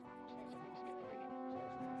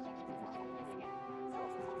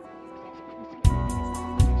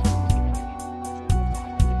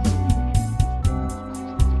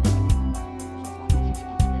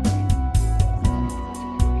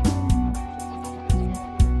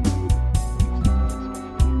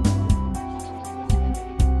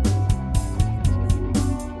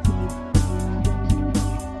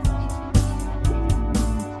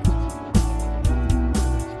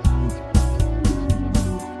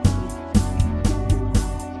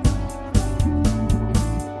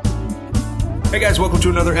Hey guys, welcome to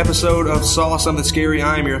another episode of Saw Something Scary.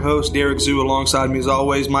 I am your host, Derek Zoo. Alongside me as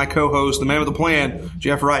always, my co-host, the man with the plan,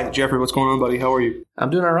 Jeff Wright. Jeffrey, what's going on, buddy? How are you? I'm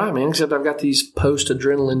doing all right, man, except I've got these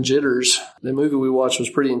post-adrenaline jitters. The movie we watched was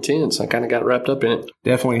pretty intense. I kind of got wrapped up in it.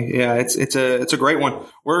 Definitely. Yeah, it's a great one.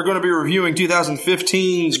 We're going to be reviewing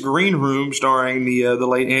 2015's Green Room, starring the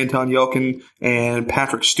late Anton Yelchin and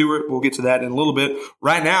Patrick Stewart. We'll get to that in a little bit.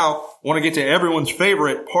 Right now, I want to get to everyone's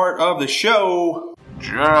favorite part of the show.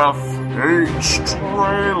 Jeff hates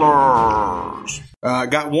trailers.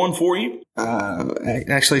 Got one for you.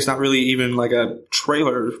 Actually, it's not really even like a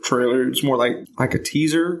trailer. It's more like a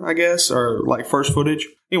teaser, I guess, or like first footage.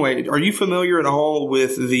 Anyway, are you familiar at all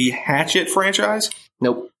with the Hatchet franchise?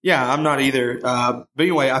 Nope. Yeah, I'm not either. But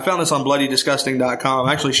anyway, I found this on BloodyDisgusting.com.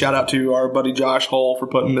 Actually, shout out to our buddy Josh Hull for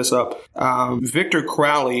putting this up. Victor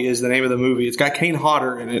Crowley is the name of the movie. It's got Kane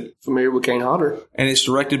Hodder in it. Familiar with Kane Hodder. And it's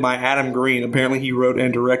directed by Adam Green. Apparently, he wrote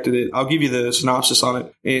and directed it. I'll give you the synopsis on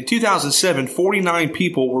it. In 2007, 49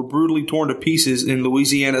 people were brutally torn to pieces in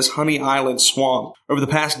Louisiana's Honey Island swamp. Over the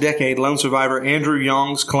past decade, lone survivor Andrew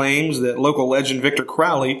Youngs claims that local legend Victor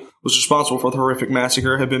Crowley was responsible for the horrific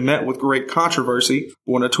massacre have been met with great controversy.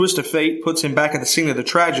 When a twist of fate puts him back at the scene of the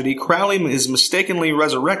tragedy, Crowley is mistakenly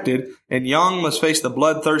resurrected, and Young must face the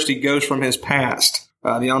bloodthirsty ghost from his past.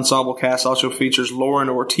 The ensemble cast also features Lauren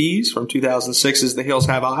Ortiz from 2006's The Hills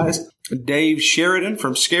Have Eyes, Dave Sheridan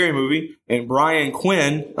from Scary Movie, and Brian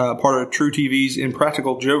Quinn, part of True TV's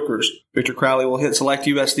Impractical Jokers. Victor Crowley will hit select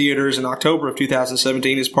U.S. theaters in October of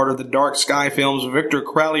 2017 as part of the Dark Sky Films Victor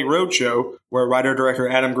Crowley Roadshow, where writer-director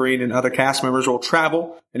Adam Green and other cast members will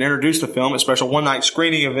travel and introduce the film at special one-night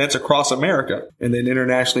screening events across America. And then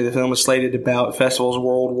internationally, the film is slated to bout at festivals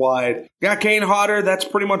worldwide. Got Kane Hodder. That's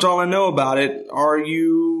pretty much all I know about it. Are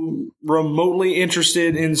you remotely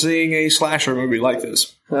interested in seeing a slasher movie like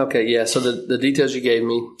this? Okay, yeah, so the details you gave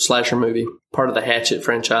me, slasher movie, part of the Hatchet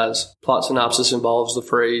franchise. Plot synopsis involves the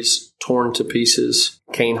phrase, torn to pieces,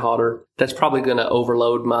 Kane Hodder. That's probably going to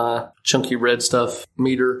overload my chunky red stuff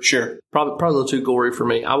meter. Sure. Probably a little too gory for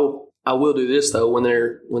me. I will do this, though. When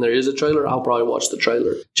there is a trailer, I'll probably watch the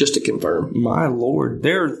trailer just to confirm. My Lord.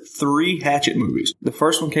 There are 3 Hatchet movies. The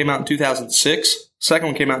first one came out in 2006. Second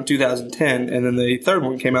one came out in 2010, and then the third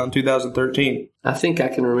one came out in 2013. I think I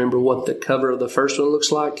can remember what the cover of the first one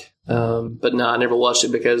looks like, but no, I never watched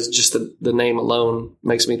it because just the name alone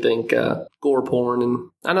makes me think gore porn. And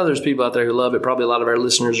I know there's people out there who love it. Probably a lot of our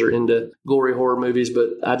listeners are into gory horror movies, but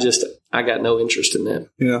I got no interest in that.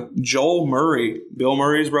 Yeah. Joel Murray, Bill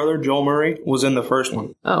Murray's brother, Joel Murray, was in the first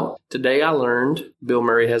one. Oh, today I learned Bill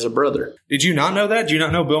Murray has a brother. Did you not know that? Did you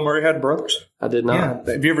not know Bill Murray had brothers? I did not.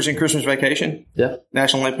 Yeah. Have you ever seen Christmas Vacation? Yeah.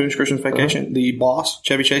 National Lampoon's Christmas Vacation. Uh-huh. The boss,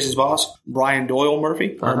 Chevy Chase's boss, Brian Doyle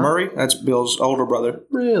Murphy, or Murray, that's Bill's older brother.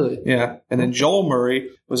 Really? Yeah. And then Joel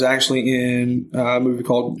Murray was actually in a movie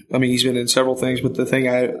called, he's been in several things, but the thing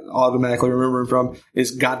I automatically remember him from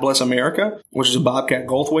is God Bless America, which is a Bobcat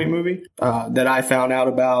Goldthwait movie that I found out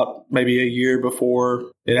about maybe a year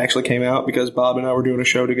before it actually came out because Bob and I were doing a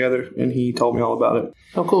show together and he told me all about it.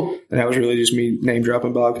 Oh, cool. And that was really just me name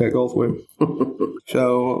dropping Bobcat Goldthwait.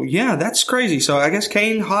 So, yeah, that's crazy. So, I guess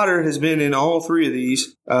Kane Hodder has been in all 3 of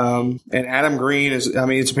these. And Adam Green is,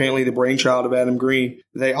 it's apparently the brainchild of Adam Green.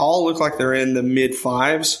 They all look like they're in the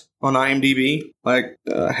mid-5s on IMDb. Like,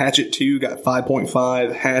 Hatchet 2 got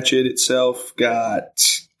 5.5. Hatchet itself got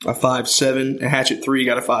a 5.7. Hatchet 3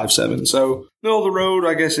 got a 5.7. So, middle of the road,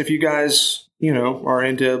 I guess, if you guys, are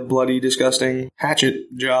into bloody, disgusting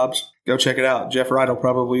Hatchet jobs. Go check it out. Jeff Wright will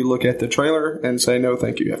probably look at the trailer and say no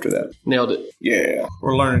thank you after that. Nailed it. Yeah.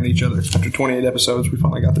 We're learning each other. After 28 episodes, we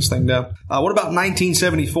finally got this thing down. What about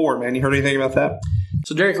 1974, man? You heard anything about that?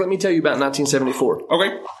 So, Derek, let me tell you about 1974.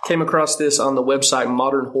 Okay. Came across this on the website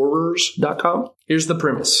modernhorrors.com. Here's the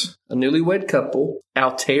premise. A newlywed couple,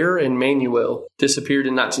 Altair and Manuel, disappeared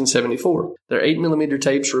in 1974. Their 8mm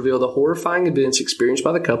tapes reveal the horrifying events experienced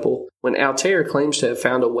by the couple when Altair claims to have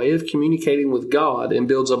found a way of communicating with God and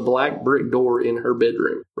builds a black brick door in her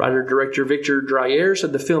bedroom. Writer-director Victor Dreyer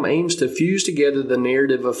said the film aims to fuse together the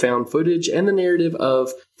narrative of found footage and the narrative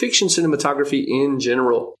of fiction cinematography in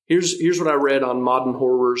general. Here's what I read on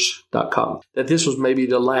modernhorrors.com, that this was maybe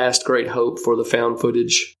the last great hope for the found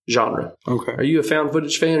footage genre. Okay. Are you a found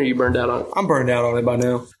footage fan or are you burned out on it? I'm burned out on it by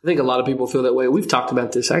now. I think a lot of people feel that way. We've talked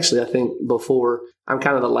about this actually, I think, before. I'm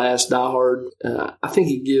kind of the last diehard. I think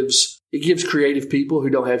it gives creative people who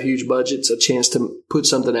don't have huge budgets a chance to put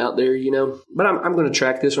something out there, But I'm going to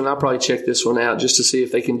track this one. I'll probably check this one out just to see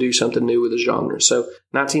if they can do something new with the genre. So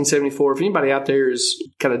 1974. If anybody out there is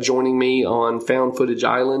kind of joining me on Found Footage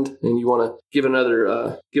Island and you want to give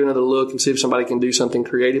another look and see if somebody can do something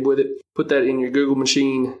creative with it, put that in your Google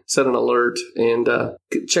machine, set an alert, and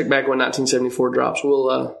check back when 1974 drops.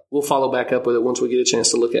 We'll follow back up with it once we get a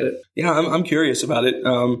chance to look at it. Yeah, I'm curious about it.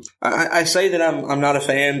 I say that I'm not a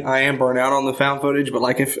fan. I am burnt out on the found footage, but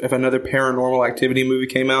like if another Paranormal Activity movie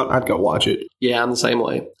came out, I'd go watch it. Yeah, I'm the same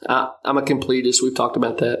way. I'm a completist. We've talked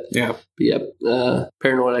about that. Yeah. But yeah,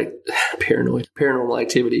 Paranormal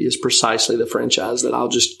Activity is precisely the franchise that I'll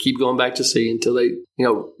just keep going back to see until they,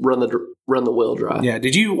 run the well dry. Yeah.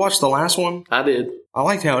 Did you watch the last one? I did. I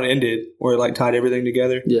liked how it ended, where it like tied everything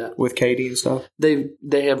together. Yeah, with Katie and stuff. They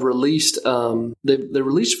have released they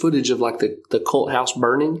released footage of like the cult house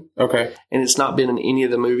burning. Okay, and it's not been in any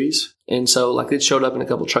of the movies, and so like it showed up in a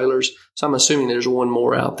couple trailers. So I'm assuming there's one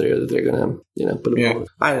more out there that they're gonna put. Yeah,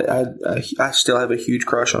 I still have a huge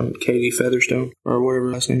crush on Katie Featherstone or whatever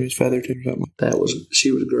her last name is, Featherton or something.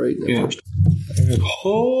 She was great in that first.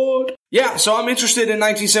 Yeah, so I'm interested in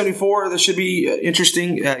 1974. This should be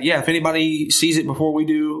interesting. If anybody sees it before we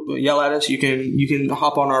do, yell at us. You can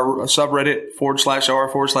hop on our subreddit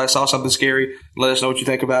 /r/saw something scary. Let us know what you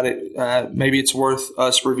think about it. Maybe it's worth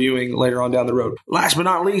us reviewing later on down the road. Last but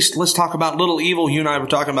not least, let's talk about Little Evil. You and I were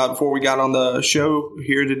talking about before we got on the show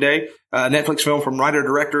here today. Netflix film from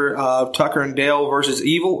writer-director Tucker and Dale versus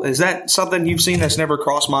Evil. Is that something you've seen that's never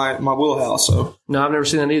crossed my wheelhouse? So no, I've never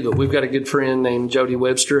seen that either. We've got a good friend named Jody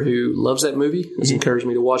Webster who loves that movie. Has encouraged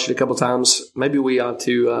me to watch it a couple times. Maybe we ought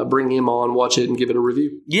to bring him on, watch it, and give it a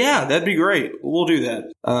review. Yeah, that'd be great. We'll do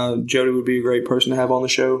that. Jody would be a great person to have on the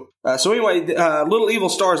show. So anyway, Little Evil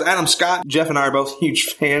stars Adam Scott. Jeff and I are both huge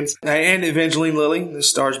fans. And Evangeline Lilly. This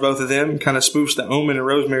stars both of them. Kind of spoofs The Omen and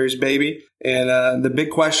Rosemary's Baby. And the big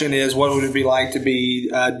question is, what would it be like to be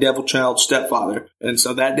Devil Child's stepfather? And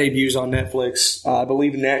so that debuts on Netflix, I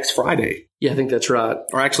believe, next Friday. Yeah, I think that's right.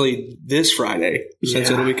 Or actually this Friday, since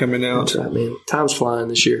it'll be coming out. That's right, man. Time's flying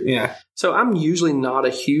this year. Yeah. So I'm usually not a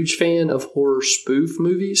huge fan of horror spoof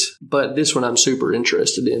movies, but this one I'm super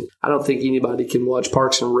interested in. I don't think anybody can watch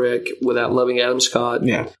Parks and Rec without loving Adam Scott.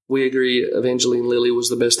 Yeah. We agree Evangeline Lilly was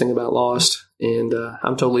the best thing about Lost, and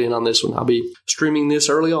I'm totally in on this one. I'll be streaming this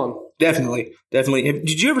early on. Definitely.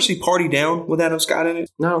 Did you ever see Party Down with Adam Scott in it?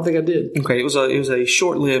 No, I don't think I did. Okay, it was a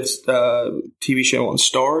short-lived TV show on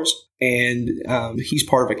Starz, and he's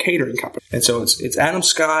part of a catering company. And so it's Adam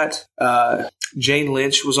Scott. Jane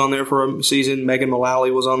Lynch was on there for a season. Megan Mullally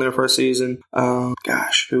was on there for a season.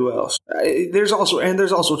 Who else? There's all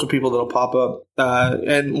sorts of people that'll pop up,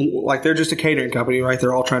 and like they're just a catering company, right?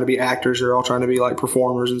 They're all trying to be actors. They're all trying to be like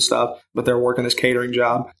performers and stuff, but they're working this catering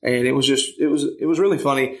job. And it was really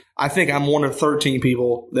funny. I think I'm one of 13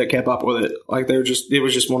 people that kept up with it. Like it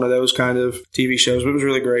was just one of those kind of TV shows, but it was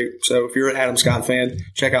really great. So if you're an Adam Scott fan,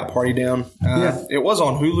 check out Party Down. It was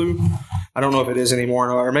on Hulu. I don't know if it is anymore,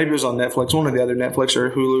 or maybe it was on Netflix, one of the other Netflix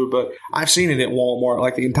or Hulu, but I've seen it at Walmart,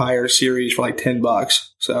 like the entire series for like $10.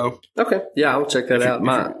 So okay, yeah, I'll check that out.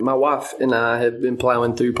 My wife and I have been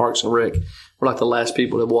plowing through Parks and Rec. We're like the last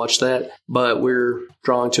people to watch that, but we're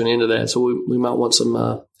drawing to an end of that, so we might want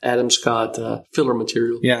some Adam Scott filler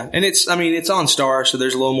material. Yeah, and it's on Starz, so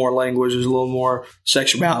there's a little more language, there's a little more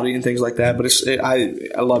sexuality and things like that. But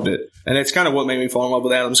I loved it, and it's kind of what made me fall in love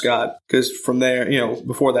with Adam Scott, because from there,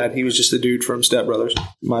 before that, he was just the dude from Step Brothers,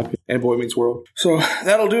 in my opinion, and Boy Meets World. So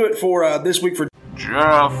that'll do it for this week for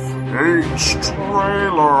Jeff Hates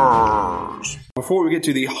Trailers. Before we get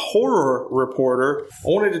to the horror reporter, I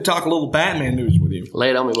wanted to talk a little Batman news with you. Lay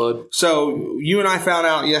it on me, bud. So you and I found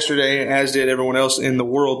out yesterday, as did everyone else in the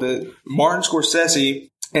world, that Martin Scorsese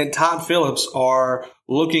and Todd Phillips are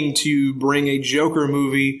looking to bring a Joker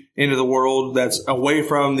movie into the world that's away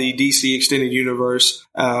from the DC extended universe.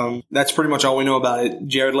 That's pretty much all we know about it.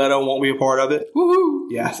 Jared Leto won't be a part of it. Woohoo!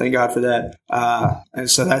 Yeah, thank God for that. And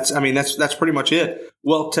so that's pretty much it.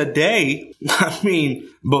 Well, today, as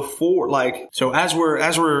we're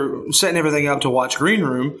setting everything up to watch Green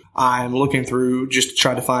Room, I'm looking through just to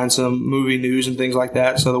try to find some movie news and things like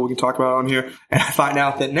that so that we can talk about it on here. And I find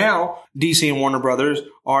out that now DC and Warner Brothers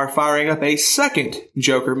are firing up a second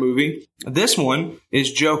Joker movie. This one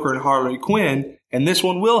is Joker and Harley Quinn, and this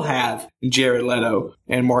one will have Jared Leto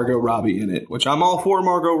and Margot Robbie in it, which I'm all for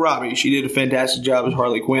Margot Robbie. She did a fantastic job as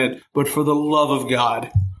Harley Quinn, but for the love of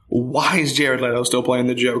God, why is Jared Leto still playing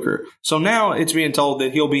the Joker? So now it's being told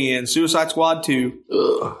that he'll be in Suicide Squad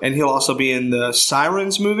 2, and he'll also be in the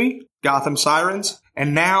Sirens movie, Gotham Sirens.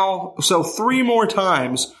 And now, so 3 more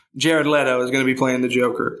times, Jared Leto is going to be playing the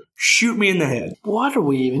Joker. Shoot me in the head. What are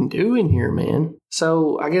we even doing here, man?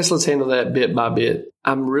 So I guess let's handle that bit by bit.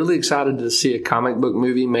 I'm really excited to see a comic book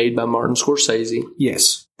movie made by Martin Scorsese.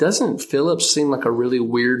 Yes. Doesn't Phillips seem like a really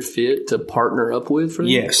weird fit to partner up with for them?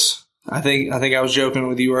 Yes. I think I was joking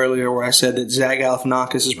with you earlier where I said that Zach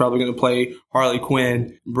Galifianakis is probably going to play Harley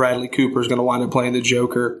Quinn. Bradley Cooper is going to wind up playing the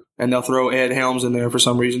Joker. And they'll throw Ed Helms in there for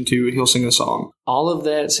some reason, too, and he'll sing a song. All of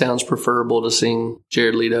that sounds preferable to seeing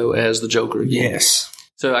Jared Leto as the Joker again. Yes.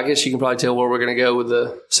 So I guess you can probably tell where we're going to go with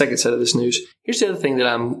the second set of this news. Here's the other thing that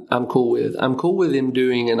I'm cool with. I'm cool with him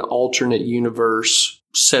doing an alternate universe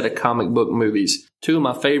set of comic book movies. Two of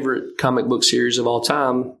my favorite comic book series of all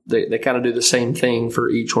time, they kind of do the same thing for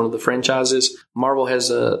each one of the franchises. Marvel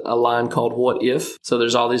has a line called What If? So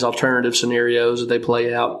there's all these alternative scenarios that they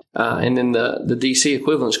play out. And then the DC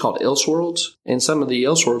equivalent is called Elseworlds. And some of the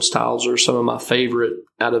Elseworlds titles are some of my favorite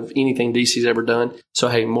out of anything DC's ever done. So,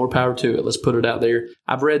 hey, more power to it. Let's put it out there.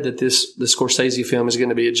 I've read that the Scorsese film is going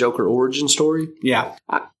to be a Joker origin story. Yeah.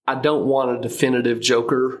 I don't want a definitive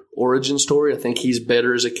Joker origin story. I think he's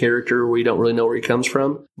better as a character. We don't really know where he comes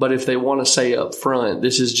from. But if they want to say up front,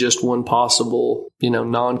 this is just one possible,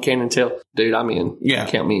 non-canon tale, dude, I'm in. Yeah.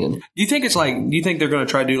 Count me in. Do you think they're going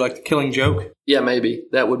to try to do like the Killing Joke? Yeah, maybe.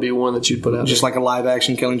 That would be one that you'd put out Just there. like a live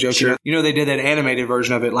action Killing Joke. Sure. They did that animated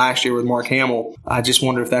version of it last year with Mark Hamill. I just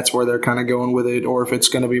wonder if that's where they're kind of going with it, or if it's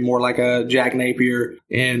going to be more like a Jack Napier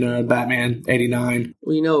in Batman 89.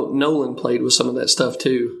 Well, Nolan played with some of that stuff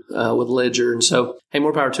too, with Ledger. And so, hey,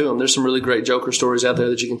 more power to him. There's some really great Joker stories out there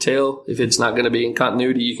that you can tell. If it's not going to be in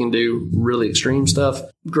continuity, you can do really extreme stuff.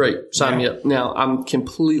 Great. Sign me up. Now, I'm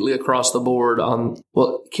completely across the board on,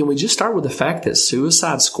 can we just start with the fact that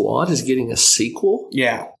Suicide Squad is getting a sequel?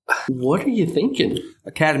 Yeah. What are you thinking?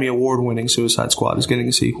 Academy Award-winning Suicide Squad is getting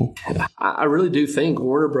a sequel. I really do think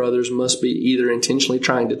Warner Brothers must be either intentionally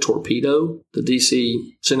trying to torpedo the DC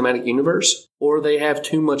cinematic universe, or they have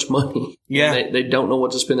too much money. Yeah. They don't know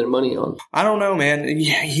what to spend their money on. I don't know, man.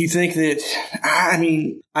 You think that,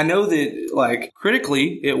 I know that,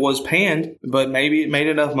 critically it was panned, but maybe it made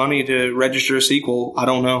enough money to register a sequel. I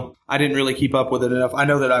don't know. I didn't really keep up with it enough. I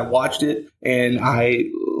know that I watched it, and I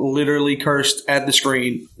literally cursed at the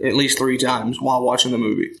screen at least 3 times while watching the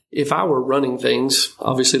movie. If I were running things,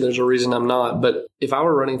 obviously there's a reason I'm not, but if I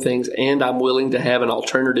were running things and I'm willing to have an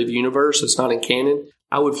alternative universe that's not in canon,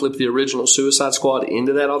 I would flip the original Suicide Squad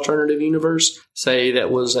into that alternative universe. Say that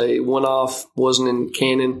was a one-off, wasn't in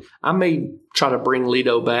canon. I may try to bring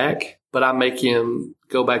Leto back, but I make him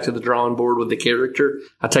go back to the drawing board with the character.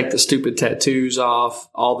 I take the stupid tattoos off,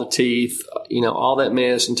 all the teeth, all that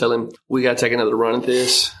mess, and tell him we got to take another run at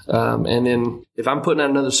this. And then if I'm putting out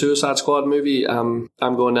another Suicide Squad movie, I'm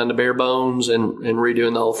going down to bare bones and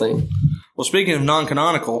redoing the whole thing. Well, speaking of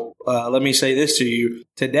non-canonical, let me say this to you.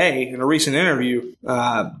 Today, in a recent interview,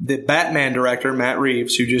 the Batman director, Matt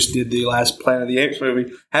Reeves, who just did the last Planet of the Apes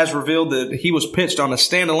movie, has revealed that he was pitched on a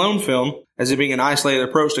standalone film as it being an isolated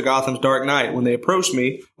approach to Gotham's Dark Knight. When they approached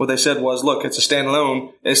me, what they said was, look, it's a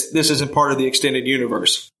standalone. This isn't part of the extended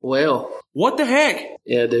universe. Well, what the heck?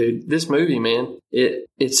 Yeah, dude. This movie, man,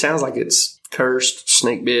 it sounds like it's cursed,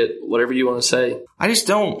 snake bit, whatever you want to say. I just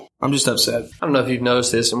don't. I'm just upset. I don't know if you've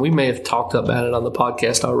noticed this, and we may have talked about it on the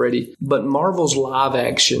podcast already, but Marvel's live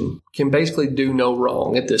action can basically do no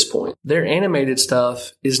wrong at this point. Their animated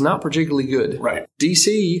stuff is not particularly good. Right.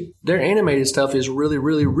 DC, their animated stuff is really,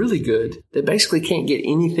 really, really good. They basically can't get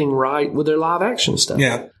anything right with their live action stuff.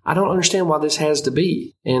 Yeah. I don't understand why this has to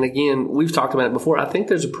be. And again, we've talked about it before. I think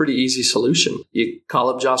there's a pretty easy solution. You call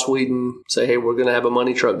up Joss Whedon, say, hey, we're going to have a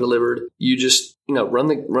money truck delivered. You just,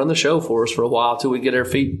 run the show for us for a while till we get our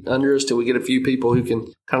feet under us, till we get a few people who can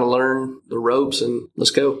kind of learn the ropes, and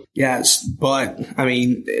let's go. Yes, but,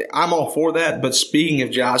 I'm all for that. But speaking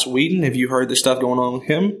of Joss Whedon, have you heard the stuff going on with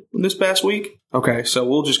him this past week? Okay, so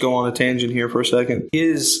we'll just go on a tangent here for a second.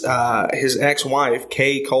 His ex-wife,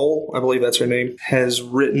 Kay Cole, I believe that's her name, has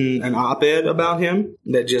written an op-ed about him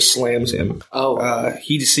that just slams him. Oh.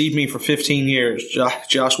 He deceived me for 15 years.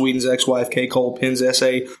 Joss Whedon's ex-wife, Kay Cole, pins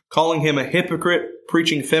essay calling him a hypocrite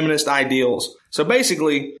preaching feminist ideals. So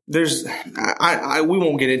basically, we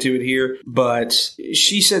won't get into it here, but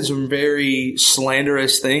she said some very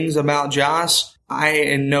slanderous things about Joss. I,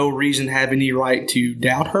 in no reason, have any right to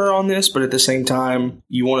doubt her on this, but at the same time,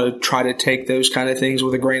 you want to try to take those kind of things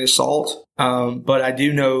with a grain of salt. But I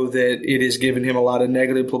do know that it has given him a lot of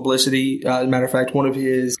negative publicity. As a matter of fact, one of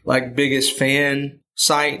his biggest fan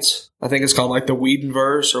sites, I think it's called the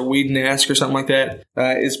Whedonverse or Whedon-esque or something like that.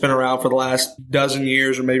 It's been around for the last dozen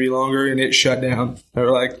years or maybe longer, and it shut down. They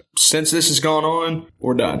were like, since this has gone on,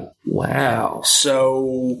 we're done. Wow.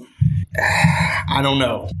 So I don't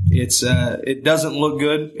know. It doesn't look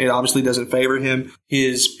good. It obviously doesn't favor him.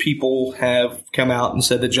 His people have come out and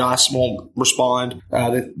said that Joss won't respond.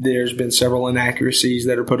 That there's been several inaccuracies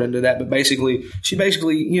that are put into that. But she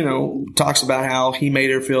basically, talks about how he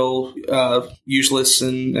made her feel useless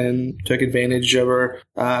and took advantage of her.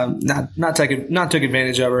 Not took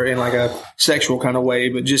advantage of her in like a sexual kind of way,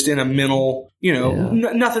 but just in a mental,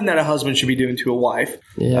 nothing that a husband should be doing to a wife.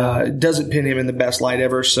 Yeah. Doesn't pin him in the best light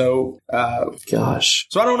ever. So, gosh.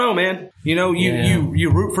 So I don't know, man.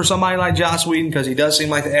 You root for somebody like Joss Whedon because he does seem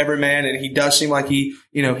like the everyman, and he does seem like he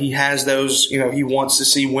has those, he wants to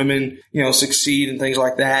see women, succeed and things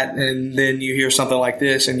like that. And then you hear something like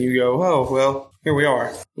this and you go, oh, well, here we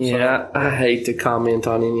are. Yeah, I hate to comment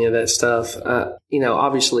on any of that stuff.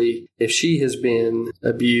 Obviously, if she has been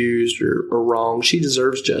abused or wrong, she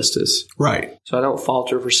deserves justice. Right. So I don't fault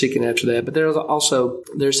her for seeking after that. But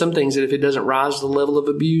there's some things that if it doesn't rise to the level of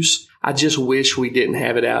abuse, I just wish we didn't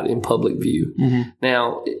have it out in public view. Mm-hmm.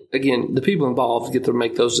 Now, again, the people involved get to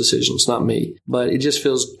make those decisions, not me. But it just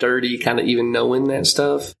feels dirty kind of even knowing that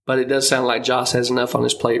stuff. But it does sound like Joss has enough on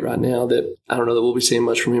his plate right now that I don't know that we'll be seeing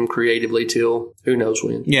much from him creatively till who knows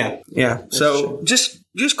when. Yeah. So just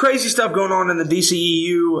crazy stuff going on in the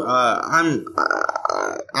DCEU.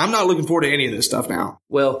 I'm not looking forward to any of this stuff now.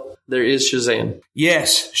 Well, there is Shazam.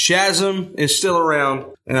 Yes, Shazam is still around,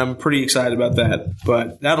 and I'm pretty excited about that.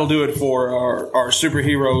 But that'll do it for our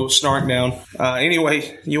superhero snark down.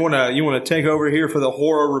 Anyway, you wanna take over here for the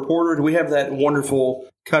horror reporter? Do we have that wonderful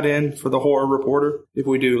cut in for the horror reporter? If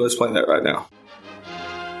we do, let's play that right now.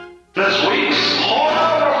 This week's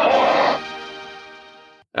Horror Reporter.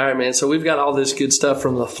 All right, man. So we've got all this good stuff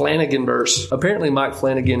from the Flanagan-verse. Apparently, Mike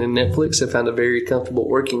Flanagan and Netflix have found a very comfortable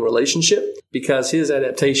working relationship because his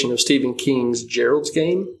adaptation of Stephen King's Gerald's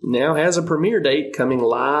Game now has a premiere date coming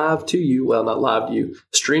live to you. Well, not live to you,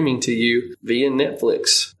 streaming to you via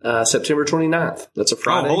Netflix, September 29th. That's a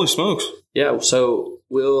Friday. Oh, holy smokes. Yeah, so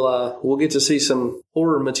we'll get to see some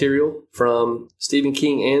horror material from Stephen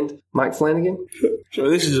King and Mike Flanagan. So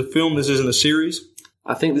this is a film. This isn't a series?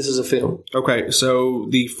 I think this is a film. Okay, so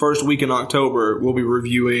the first week in October, we'll be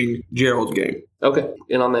reviewing Gerald's Game. Okay,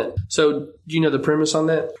 in on that. So, do you know the premise on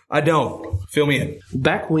that? I don't. Fill me in.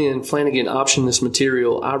 Back when Flanagan optioned this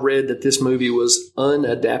material, I read that this movie was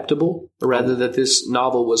unadaptable, or rather that this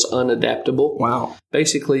novel was unadaptable. Wow.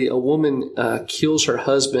 Basically, a woman kills her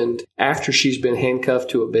husband after she's been handcuffed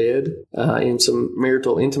to a bed in some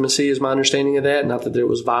marital intimacy, is my understanding of that. Not that there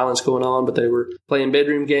was violence going on, but they were playing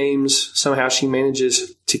bedroom games. Somehow she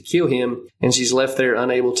manages to kill him, and she's left there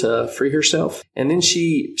unable to free herself. And then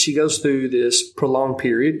she goes through this prolonged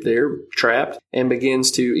period there, trapped, and begins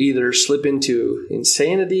to either slip into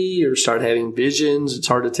insanity or start having visions. It's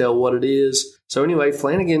hard to tell what it is. So anyway,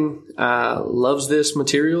 Flanagan loves this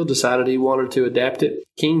material, decided he wanted to adapt it.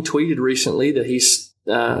 King tweeted recently that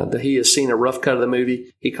he has seen a rough cut of the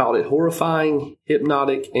movie. He called it horrifying,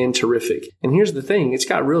 hypnotic, and terrific. And here's the thing. It's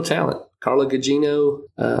got real talent. Carla Gugino,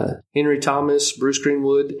 Henry Thomas, Bruce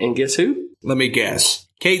Greenwood, and guess who? Let me guess.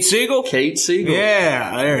 Kate Siegel? Kate Siegel.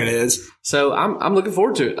 Yeah, there it is. So I'm looking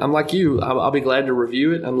forward to it. I'm like you. I'll be glad to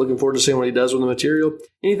review it. I'm looking forward to seeing what he does with the material.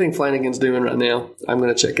 Anything Flanagan's doing right now, I'm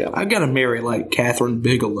going to check out. I've got to marry like Catherine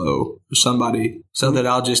Bigelow or somebody so that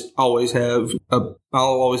I'll just always have a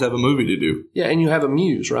movie to do. Yeah, and you have a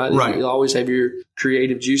muse, right? Right. You'll always have your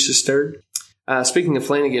creative juices stirred. Speaking of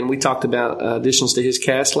Flanagan, we talked about additions to his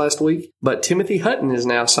cast last week, but Timothy Hutton is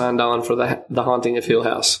now signed on for the Haunting of Hill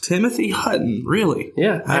House. Timothy Hutton, really?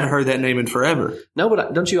 Yeah. I haven't heard that name in forever. No,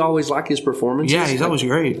 but don't you always like his performances? Yeah, he's always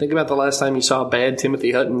great. Think about the last time you saw a bad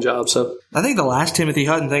Timothy Hutton job. So I think the last Timothy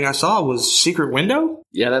Hutton thing I saw was Secret Window.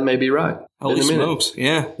 Yeah, that may be right. Holy smokes.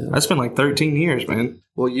 Yeah. That's been like 13 years, man.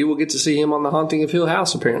 Well, you will get to see him on the Haunting of Hill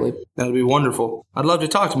House, apparently. That'll be wonderful. I'd love to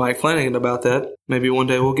talk to Mike Flanagan about that. Maybe one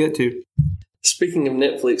day we'll get to. Speaking of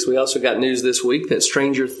Netflix, we also got news this week that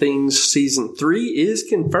Stranger Things Season 3 is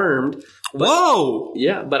confirmed. Whoa!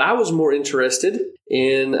 Yeah, but I was more interested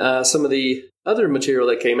in some of the other material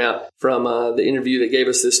that came out from the interview that gave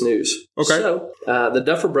us this news. Okay. So, the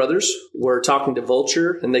Duffer Brothers were talking to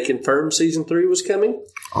Vulture, and they confirmed Season 3 was coming.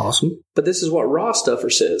 Awesome. But this is what Ross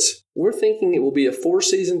Duffer says. We're thinking it will be a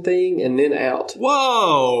 4-season thing and then out.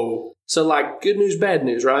 Whoa! So, like, good news, bad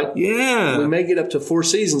news, right? Yeah. We may get up to 4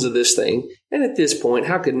 seasons of this thing. And at this point,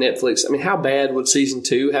 how could Netflix, how bad would Season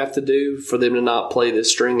 2 have to do for them to not play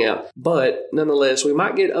this string out? But, nonetheless, we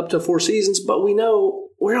might get up to 4 seasons, but we know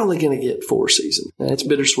we're only going to get 4 seasons. That's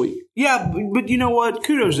bittersweet. Yeah, but you know what?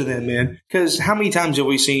 Kudos to them, man. Because how many times have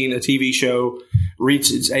we seen a TV show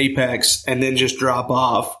reach its apex and then just drop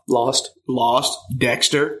off? Lost.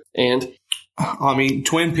 Dexter. And I mean,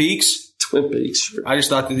 Twin Peaks. Twin Peaks. Sure. I just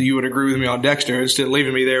thought that you would agree with me on Dexter instead of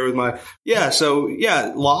leaving me there with my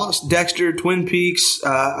Lost, Dexter, Twin Peaks.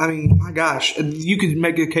 I mean, my gosh, you could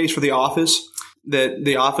make a case for The Office. That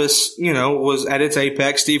The Office, was at its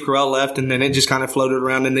apex. Steve Carell left, and then it just kind of floated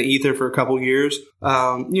around in the ether for a couple years.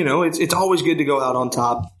 It's always good to go out on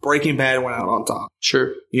top. Breaking Bad went out on top.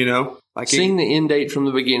 Sure. Like seeing the end date from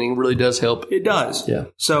the beginning really does help. It does. Yeah.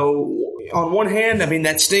 So on one hand, I mean,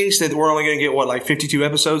 that stinks that we're only going to get 52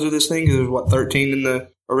 episodes of this thing because there's 13 in the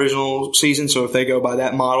original season. So if they go by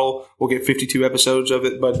that model, we'll get 52 episodes of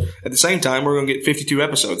it. But at the same time, we're going to get 52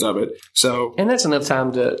 episodes of it. So, and that's enough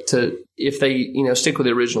time to if they stick with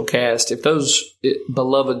the original cast. If those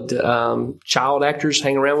beloved child actors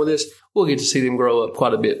hang around with us, we'll get to see them grow up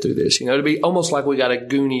quite a bit through this. It'll be almost like we got a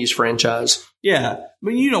Goonies franchise. Yeah. I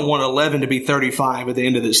mean, you don't want 11 to be 35 at the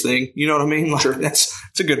end of this thing. You know what I mean? Sure. That's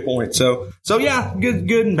a good point. So yeah,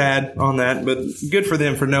 good and bad on that, but good for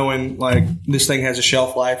them for knowing this thing has a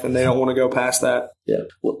shelf life and they don't want to go past that. Yeah.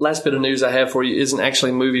 Well, last bit of news I have for you isn't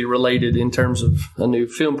actually movie related in terms of a new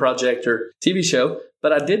film project or TV show,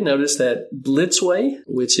 but I did notice that Blitzway,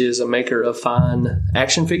 which is a maker of fine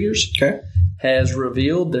action figures, has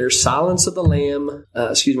revealed their Silence of the Lambs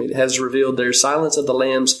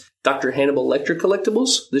Dr. Hannibal Lecter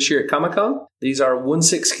collectibles this year at Comic-Con. These are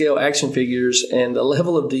 1/6 scale action figures, and the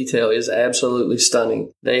level of detail is absolutely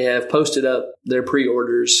stunning. They have posted up their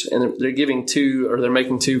pre-orders, and they're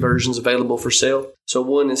making two versions available for sale. So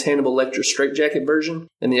one is Hannibal Lecter straitjacket version,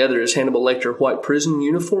 and the other is Hannibal Lecter white prison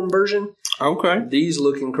uniform version. Okay. These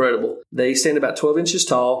look incredible. They stand about 12 inches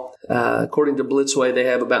tall. According to Blitzway, they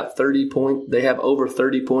have over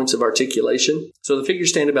 30 points of articulation. So the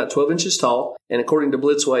figures stand about 12 inches tall, and according to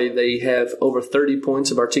Blitzway, they have over 30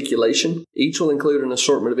 points of articulation. Each will include an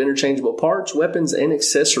assortment of interchangeable parts, weapons, and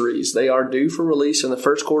accessories. They are due for release in the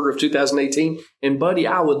first quarter of 2018. And buddy,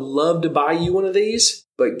 I would love to buy you one of these,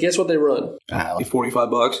 but guess what they run?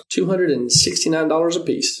 $45. $269 a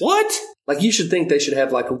piece. What? You should think they should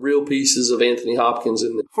have real pieces of Anthony Hopkins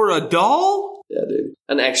in there. For a doll? Yeah, dude.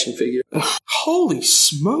 An action figure. Holy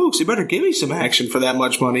smokes. You better give me some action for that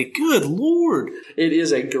much money. Good Lord. It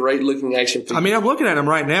is a great looking action figure. I mean, I'm looking at them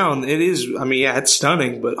right now, and it is, it's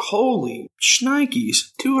stunning, but holy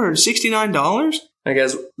shnikes. $269? Hey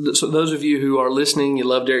guys, so those of you who are listening, you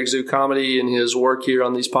love Derek Zoo Comedy and his work here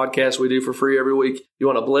on these podcasts we do for free every week. You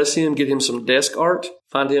want to bless him, get him some desk art,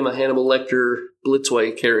 find him a Hannibal Lecter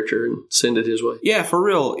Blitzway character and send it his way. Yeah, for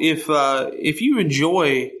real. If you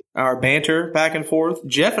enjoy our banter back and forth,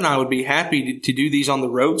 Jeff and I would be happy to do these on the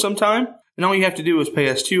road sometime. And all you have to do is pay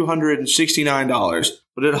us $269.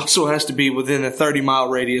 But it also has to be within a 30-mile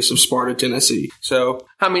radius of Sparta, Tennessee. So,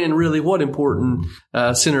 I mean, and really, what important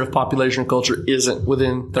center of population culture isn't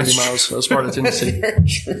within 30 miles of Sparta, Tennessee?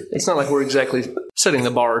 It's not like we're exactly setting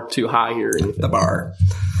the bar too high here. The bar.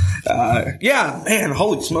 Yeah, man,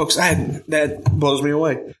 holy smokes. That blows me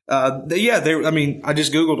away. I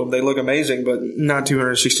just Googled them. They look amazing, but not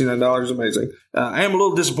 $269 amazing. I am a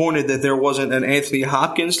little disappointed that there wasn't an Anthony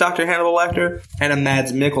Hopkins Dr. Hannibal Lecter and a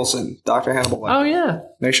Mads Mikkelsen Dr. Hannibal Lecter. Oh, yeah.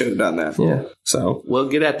 They should have done that. Yeah. So, well,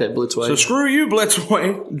 get at that, Blitzway. So screw you,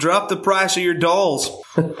 Blitzway. Drop the price of your dolls.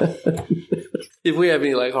 If we have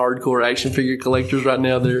any hardcore action figure collectors right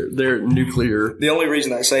now, they're nuclear. The only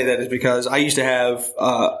reason I say that is because I used to have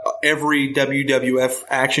every WWF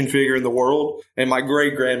action figure in the world, and my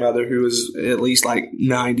great grandmother, who was at least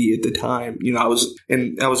 90 at the time, I was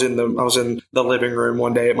in the living room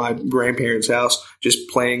one day at my grandparents' house, just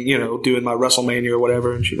playing, doing my WrestleMania or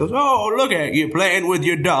whatever, and she goes, "Oh, look at you playing with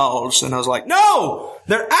your dolls," and I was like, "No,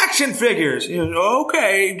 they're action figures."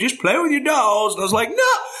 Okay, just play with your dolls. And I was like, "No,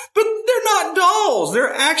 but they're not dolls.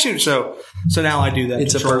 They're action." So now I do that.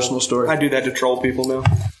 It's a personal story. I do that to troll people now.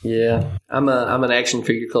 Yeah, I'm an action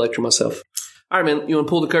figure collector myself. All right, man. You want to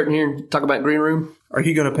pull the curtain here and talk about Green Room? Are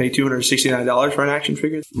you going to pay $269 for an action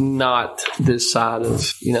figure? Not this side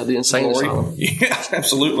of the insane asylum. Yeah,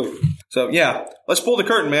 absolutely. So yeah, let's pull the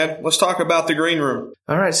curtain, man. Let's talk about the Green Room.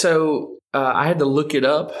 All right, so I had to look it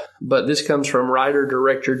up, but this comes from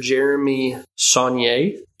writer-director Jeremy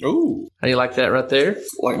Saulnier. Ooh. How do you like that right there?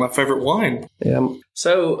 Like my favorite wine. Yeah.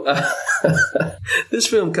 So this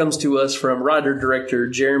film comes to us from writer-director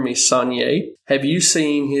Jeremy Saulnier. Have you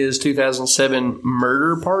seen his 2007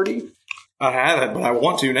 Murder Party? I haven't, but I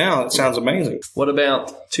want to now. It sounds amazing. What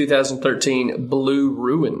about 2013 Blue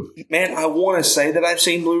Ruin? Man, I want to say that I've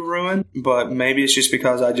seen Blue Ruin, but maybe it's just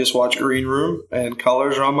because I just watched Green Room and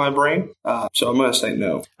colors are on my brain. So I'm going to say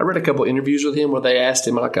no. I read a couple interviews with him where they asked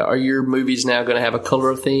him, are your movies now going to have a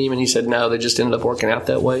color theme? And he said no, they just ended up working out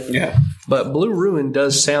that way. Yeah. But Blue Ruin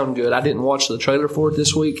does sound good. I didn't watch the trailer for it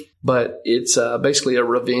this week, but it's basically a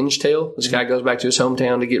revenge tale. This guy goes back to his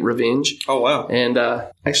hometown to get revenge. Oh, wow. And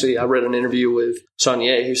actually, I read an interview with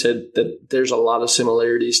Saunier who said that there's a lot of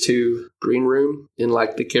similarities to Green Room in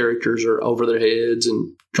like the characters are over their heads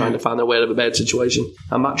and trying to find their way out of a bad situation.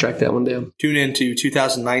 I might track that one down. Tune in to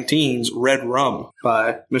 2019's Red Rum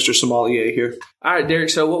by Mr. Sommelier here. All right, Derek.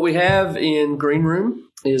 So what we have in Green Room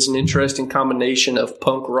is an interesting combination of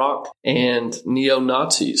punk rock and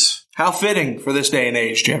neo-Nazis. How fitting for this day and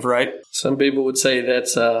age, Jeff, right? Some people would say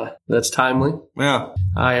that's timely. Yeah.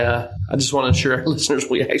 I just want to assure our listeners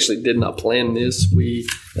we actually did not plan this. We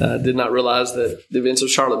did not realize that the events of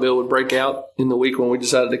Charlottesville would break out in the week when we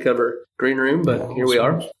decided to cover Green Room, but here we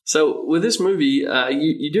are. So with this movie,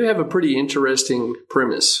 you do have a pretty interesting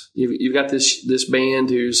premise. You've got this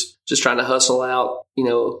band who's just trying to hustle out,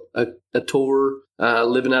 a tour,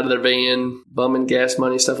 living out of their van, bumming gas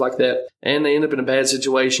money, stuff like that, and they end up in a bad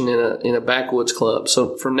situation in a backwoods club.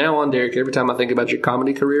 So from now on, Derek, every time I think about your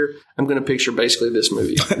comedy career, I'm going to picture basically this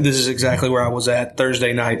movie. This is exactly where I was at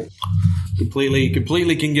Thursday night.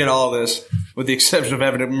 Completely can get all this, with the exception of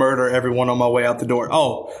having to murder everyone on my way out the door.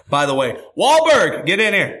 Oh, by the way, Wahlberg, get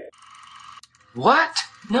in here. What?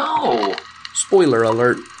 No. Spoiler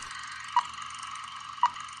alert.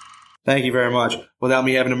 Thank you very much. Without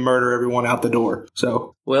me having to murder everyone out the door.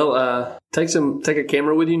 So, well, take a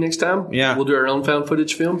camera with you next time. Yeah, we'll do our own found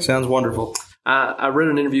footage film. Sounds wonderful. I read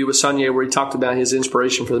an interview with Saunier where he talked about his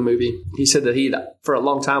inspiration for the movie. He said that he, for a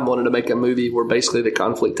long time, wanted to make a movie where basically the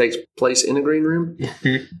conflict takes place in a green room.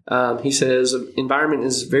 He says, environment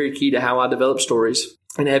is very key to how I develop stories.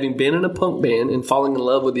 And having been in a punk band and falling in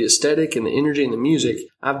love with the aesthetic and the energy and the music,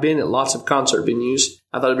 I've been at lots of concert venues.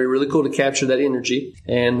 I thought it'd be really cool to capture that energy.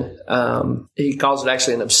 And he calls it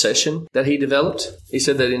actually an obsession that he developed. He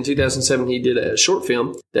said that in 2007 he did a short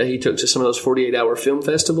film that he took to some of those 48-hour film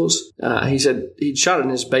festivals. He said he'd shot it in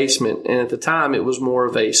his basement, and at the time it was more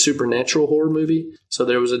of a supernatural horror movie. So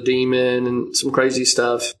there was a demon and some crazy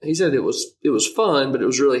stuff. He said it was fun, but it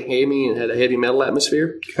was really hammy and had a heavy metal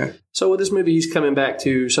atmosphere. Okay. So with this movie, he's coming back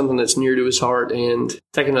to something that's near to his heart and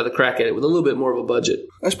taking another crack at it with a little bit more of a budget.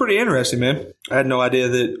 That's pretty interesting, man. I had no idea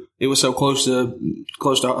that it was so close to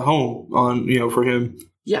home for him.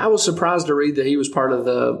 Yeah, I was surprised to read that he was part of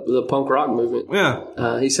the punk rock movement.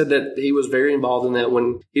 Yeah. He said that he was very involved in that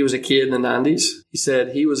when he was a kid in the 90s. He said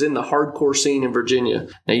he was in the hardcore scene in Virginia.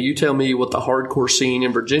 Now, you tell me what the hardcore scene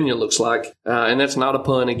in Virginia looks like. And that's not a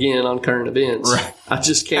pun, again, on current events. Right. I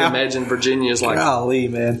just can't imagine Virginia is like golly,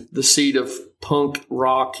 man, the seat of punk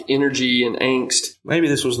rock energy and angst. Maybe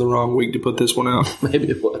this was the wrong week to put this one out. Maybe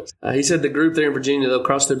it was. He said the group there in Virginia, they'll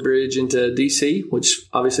cross the bridge into D.C., which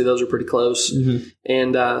obviously those are pretty close. Mm-hmm.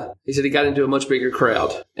 And he said he got into a much bigger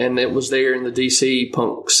crowd. And it was there in the D.C.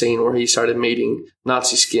 punk scene where he started meeting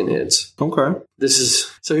Nazi skinheads. Okay.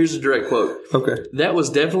 So here's a direct quote. Okay. That was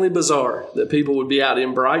definitely bizarre that people would be out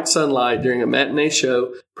in bright sunlight during a matinee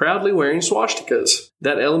show proudly wearing swastikas.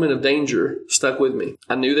 That element of danger stuck with me.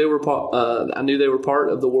 I knew they were part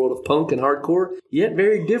of the world of punk and hardcore, yet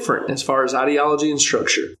very different as far as ideology and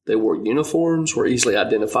structure. They wore uniforms, were easily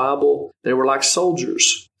identifiable. They were like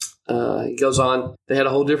soldiers. He goes on, they had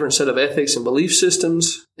a whole different set of ethics and belief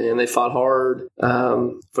systems, and they fought hard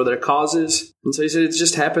for their causes. And so he said it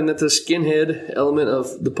just happened that the skinhead element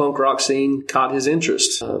of the punk rock scene caught his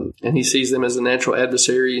interest, and he sees them as a natural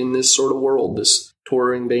adversary in this sort of world, this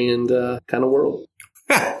touring band kind of world.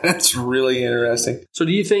 That's really interesting. So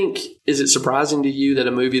do you think, is it surprising to you that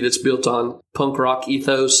a movie that's built on punk rock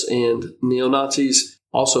ethos and neo-Nazis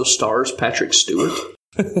also stars Patrick Stewart?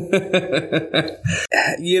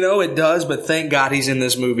 It does, but thank God he's in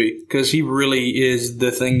this movie because he really is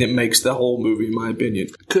the thing that makes the whole movie, in my opinion.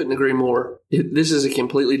 Couldn't agree more. This is a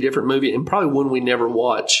completely different movie and probably one we never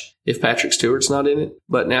watch if Patrick Stewart's not in it.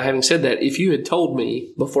 But now, having said that, if you had told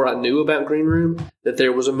me before I knew about Green Room that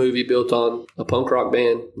there was a movie built on a punk rock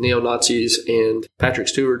band, neo-Nazis, and Patrick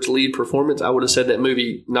Stewart's lead performance, I would have said that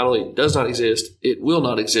movie not only does not exist, it will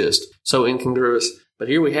not exist. So incongruous. But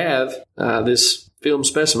here we have this film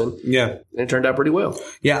specimen. Yeah. And it turned out pretty well.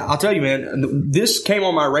 Yeah, I'll tell you, man, this came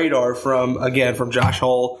on my radar from Josh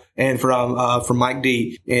Hull and from Mike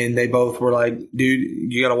D. And they both were like,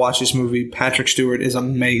 dude, you got to watch this movie. Patrick Stewart is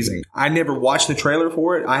amazing. I never watched the trailer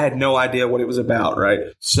for it. I had no idea what it was about, right?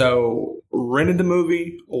 So rented the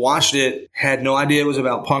movie, watched it, had no idea it was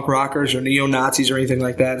about punk rockers or neo-Nazis or anything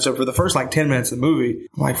like that. So for the first 10 minutes of the movie,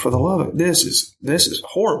 I'm like, for the love of it, this is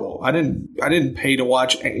horrible. I didn't pay to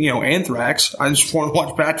watch, Anthrax. I just want to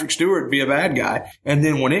watch Patrick Stewart be a bad guy. And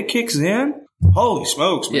then when it kicks in, holy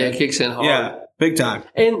smokes, man. Yeah, it kicks in hard. Yeah. Big time.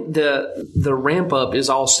 And the ramp up is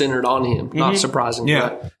all centered on him, not surprising.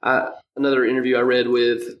 Yeah. Another interview I read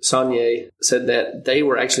with Saulnier said that they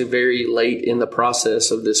were actually very late in the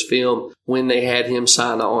process of this film when they had him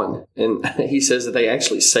sign on. And he says that they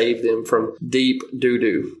actually saved him from deep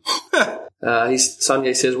doo-doo.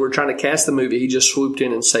 Saulnier says, we're trying to cast the movie. He just swooped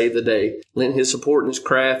in and saved the day. Lent his support and his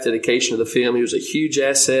craft, dedication to the film. He was a huge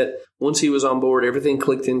asset. Once he was on board, everything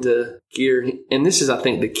clicked into gear. And this is, I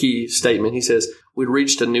think, the key statement. He says, we'd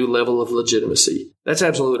reached a new level of legitimacy. That's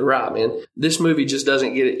absolutely right, man. This movie just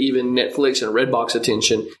doesn't get even Netflix and Redbox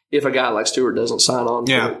attention if a guy like Stewart doesn't sign on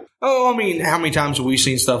to it. Oh, I mean, how many times have we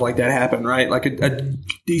seen stuff like that happen, right? Like a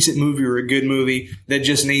decent movie or a good movie that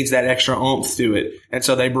just needs that extra oomph to it. And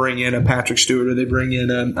so they bring in a Patrick Stewart or they bring in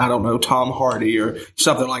Tom Hardy or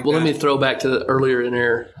something like that. Well, let me throw back to earlier in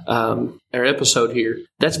our episode here.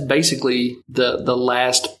 That's basically the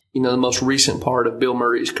last, the most recent part of Bill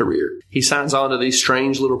Murray's career. He signs on to these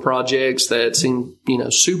strange little projects that seem,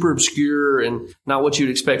 super obscure and not what you'd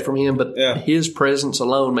expect from him. But his presence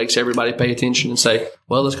alone makes everybody pay attention and say,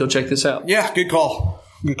 well, let's go check this out. Yeah, good call.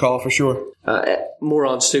 Good call for sure. More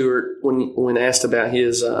on Stewart when asked about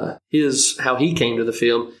his how he came to the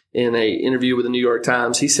film. In an interview with the New York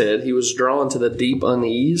Times, he said he was drawn to the deep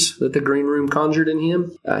unease that the green room conjured in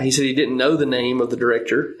him. He said he didn't know the name of the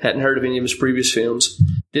director, hadn't heard of any of his previous films,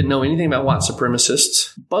 didn't know anything about white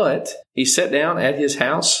supremacists, but he sat down at his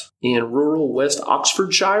house in rural West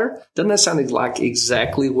Oxfordshire. Doesn't that sound like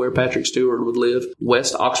exactly where Patrick Stewart would live?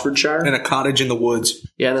 West Oxfordshire? In a cottage in the woods.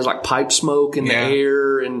 Yeah, and there's like pipe smoke in the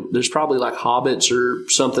air, and there's probably like hobbits or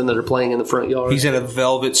something that are playing in the front yard. He's in a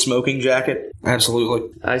velvet smoking jacket.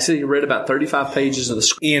 Absolutely. I said he read about 35 pages of the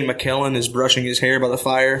script. Ian McKellen is brushing his hair by the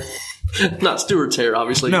fire. Not Stewart's hair,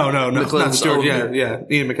 obviously. No, not Stewart. Yeah.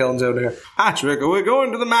 Ian McKellen's own hair. Hi, Trigger. We're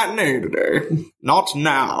going to the matinee today. Not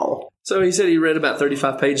now. So he said he read about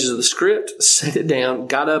 35 pages of the script, set it down,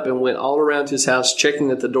 got up and went all around his house checking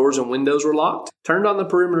that the doors and windows were locked, turned on the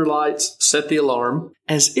perimeter lights, set the alarm,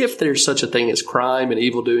 as if there's such a thing as crime and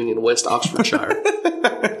evildoing in West Oxfordshire.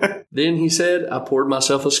 Then he said, I poured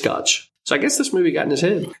myself a scotch. So I guess this movie got in his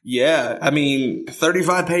head. Yeah, I mean,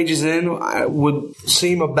 35 pages in would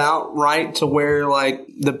seem about right to where, like,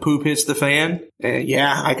 the poop hits the fan. And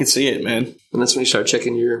yeah, I could see it, man. And that's when you start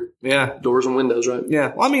checking your doors and windows, right?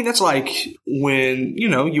 Yeah. Well, I mean, that's like when,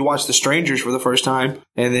 you watch The Strangers for the first time,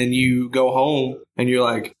 and then you go home, and you're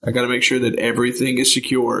like, I got to make sure that everything is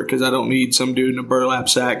secure, because I don't need some dude in a burlap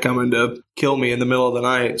sack coming to kill me in the middle of the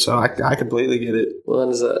night. So I completely get it. Well,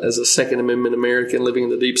 and as a Second Amendment American living in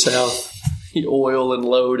the Deep South, you oil and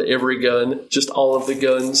load every gun, just all of the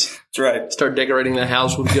guns. That's right. Start decorating the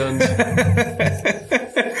house with guns.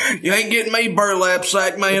 You ain't getting me, burlap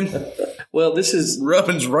sack, man. Well, this is...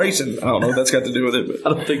 Rubbin's racing. I don't know what that's got to do with it.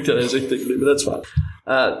 But. I don't think that has anything to do, but that's fine.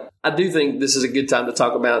 I do think this is a good time to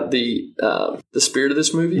talk about the spirit of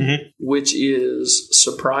this movie, which is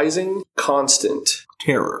surprising, constant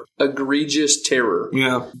terror. Egregious terror.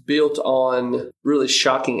 Yeah. Built on really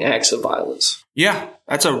shocking acts of violence. Yeah,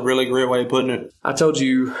 that's a really great way of putting it. I told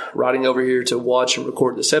you, riding over here to watch and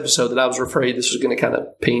record this episode, that I was afraid this was going to kind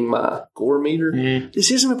of ping my gore meter.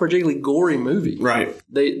 This isn't a particularly gory movie. Right.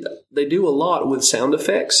 They do a lot with sound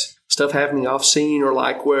effects. Stuff happening off scene, or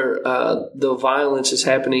like where the violence is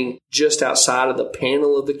happening just outside of the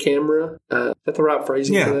panel of the camera. Is that the right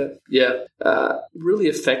phrasing for that? Yeah. Really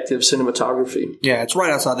effective cinematography. Yeah, it's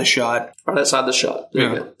right outside the shot. Right outside the shot. There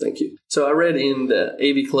you go. Thank you. So I read in the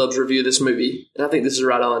AV Club's review of this movie, and I think this is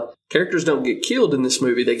right on. Characters don't get killed in this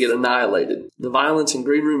movie, they get annihilated. The violence in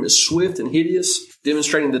Green Room is swift and hideous,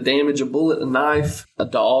 demonstrating the damage a bullet, a knife, a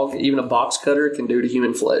dog, even a box cutter can do to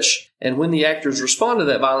human flesh. And when the actors respond to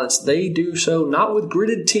that violence, they do so not with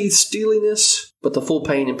gritted teeth steeliness, but the full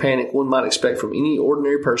pain and panic one might expect from any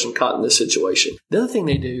ordinary person caught in this situation. The other thing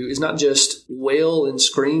they do is not just wail and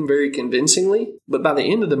scream very convincingly, but by the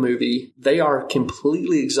end of the movie, they are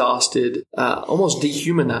completely exhausted, almost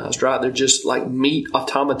dehumanized, right? They're just like meat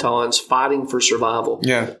automatons fighting for survival.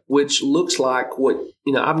 Yeah. Which looks like what,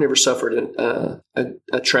 I've never suffered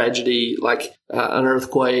a tragedy like an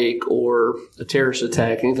earthquake or a terrorist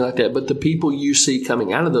attack, anything like that. But the people you see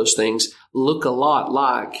coming out of those things look a lot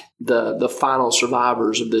like the final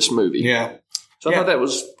survivors of this movie. Yeah. So I thought that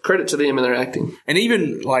was credit to them and their acting. And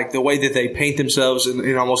even like the way that they paint themselves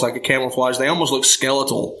in almost like a camouflage, they almost look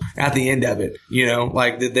skeletal at the end of it.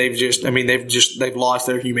 Like that they've lost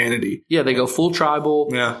their humanity. Yeah, they go full tribal,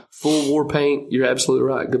 full war paint. You're absolutely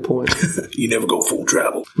right. Good point. You never go full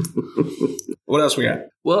tribal. What else we got?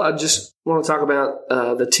 Well, I just want to talk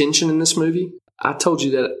about the tension in this movie. I told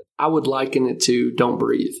you that I would liken it to Don't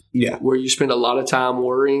Breathe. Yeah. Where you spend a lot of time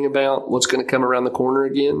worrying about what's going to come around the corner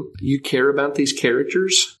again. You care about these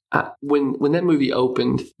characters. When that movie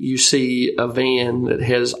opened, you see a van that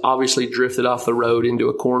has obviously drifted off the road into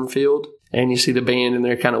a cornfield. And you see the band and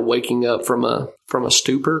they're kind of waking up from a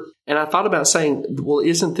stupor. And I thought about saying, well,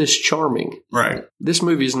 isn't this charming? Right. This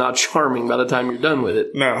movie is not charming by the time you're done with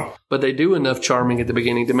it. No. But they do enough charming at the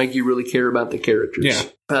beginning to make you really care about the characters. Yeah.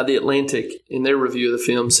 The Atlantic, in their review of the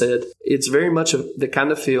film, said, it's very much the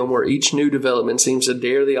kind of film where each new development seems to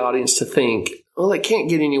dare the audience to think, well, it can't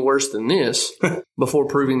get any worse than this before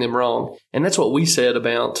proving them wrong. And that's what we said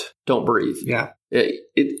about Don't Breathe. Yeah.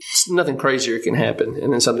 It's nothing crazier can happen,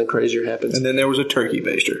 and then something crazier happens. And then there was a turkey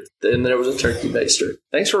baster.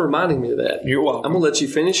 Thanks for reminding me of that. You're welcome. I'm going to let you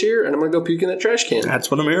finish here, and I'm going to go puke in that trash can.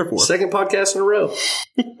 That's what I'm here for. Second podcast in a row.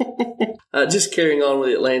 Just carrying on with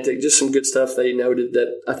The Atlantic, just some good stuff they noted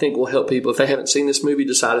that I think will help people, if they haven't seen this movie,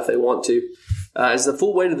 decide if they want to. As the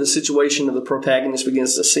full weight of the situation of the protagonist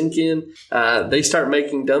begins to sink in, they start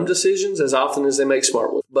making dumb decisions as often as they make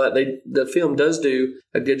smart ones. But the film does do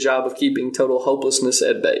a good job of keeping total hopelessness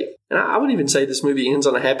at bay. And I would even say this movie ends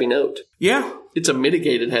on a happy note. Yeah. It's a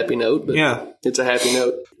mitigated happy note, but it's a happy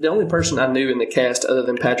note. The only person I knew in the cast other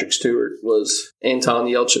than Patrick Stewart was Anton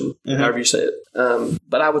Yelchin, however you say it.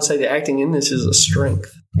 But I would say the acting in this is a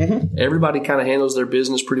strength. Mm-hmm. Everybody kind of handles their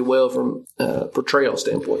business pretty well from a portrayal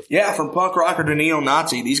standpoint. Yeah, from punk rocker to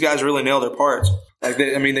neo-Nazi, these guys really nail their parts.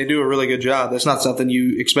 They do a really good job. That's not something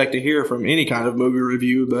you expect to hear from any kind of movie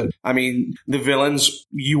review, but, the villains,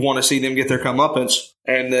 you want to see them get their comeuppance,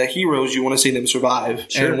 and the heroes, you want to see them survive.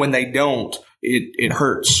 Sure. And when they don't, it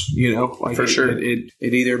hurts, For sure. It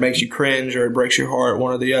either makes you cringe or it breaks your heart,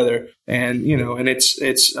 one or the other. And, and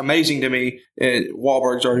it's amazing to me.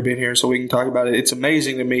 Wahlberg's already been here, so we can talk about it. It's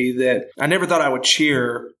amazing to me that I never thought I would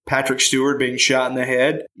cheer Patrick Stewart being shot in the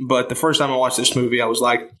head, but the first time I watched this movie, I was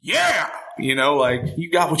like, yeah! You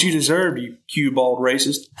got what you deserve, you cue-balled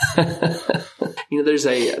racist.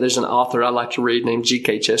 There's an author I like to read named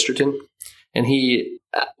G.K. Chesterton, and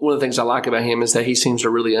one of the things I like about him is that he seems to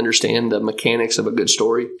really understand the mechanics of a good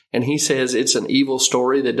story. And he says it's an evil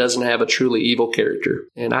story that doesn't have a truly evil character.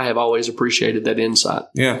 And I have always appreciated that insight.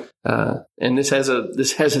 Yeah. And this has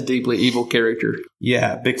a deeply evil character.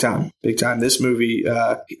 Yeah, big time. Big time. This movie,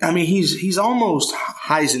 he's almost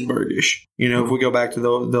Heisenbergish. If we go back to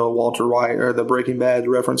the Walter White or the Breaking Bad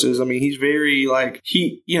references, he's very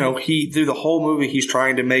he through the whole movie, he's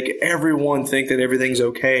trying to make everyone think that everything's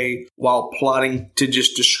okay while plotting to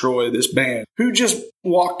just destroy this band who just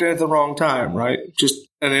walked in at the wrong time, right? Just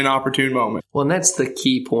an inopportune moment. Well, and that's the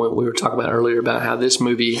key point we were talking about earlier about how this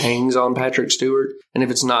movie hangs on Patrick Stewart. And if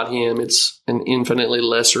it's not him, it's an infinitely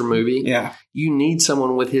lesser movie. Yeah. You need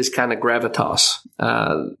someone with his kind of gravitas,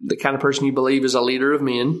 the kind of person you believe is a leader of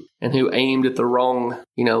men and who aimed at the wrong,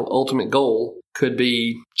 ultimate goal could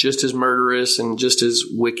be just as murderous and just as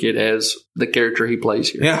wicked as the character he plays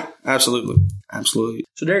here. Yeah, absolutely. Absolutely.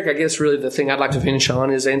 So, Derek, I guess really the thing I'd like to finish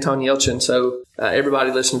on is Anton Yelchin. So,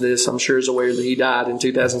 everybody listening to this, I'm sure, is aware that he died in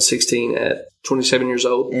 2016 at 27 years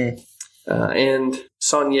old. And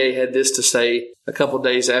Saunier had this to say a couple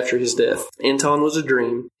days after his death. Anton was a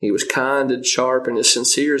dream. He was kind and sharp and as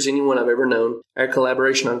sincere as anyone I've ever known. Our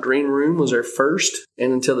collaboration on Green Room was our first,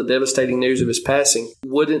 and until the devastating news of his passing,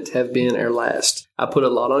 wouldn't have been our last. I put a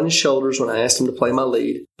lot on his shoulders when I asked him to play my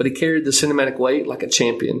lead, but he carried the cinematic weight like a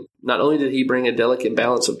champion. Not only did he bring a delicate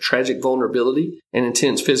balance of tragic vulnerability and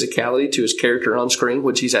intense physicality to his character on screen,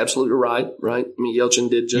 which he's absolutely right? Yelchin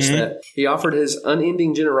did just that. He offered his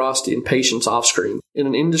unending generosity and patience off screen. In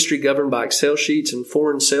an industry governed by Excel sheets and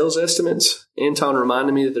foreign sales estimates, Anton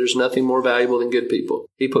reminded me that there's nothing more valuable than good people.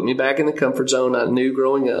 He put me back in the comfort zone I knew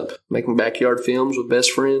growing up, making backyard films with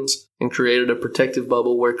best friends, and created a protective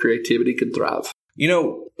bubble where creativity could thrive.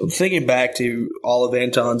 Thinking back to all of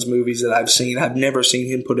Anton's movies that I've seen, I've never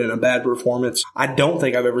seen him put in a bad performance. I don't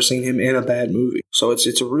think I've ever seen him in a bad movie. So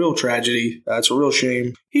it's a real tragedy. It's a real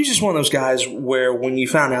shame. He's just one of those guys where when you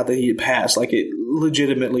found out that he had passed, it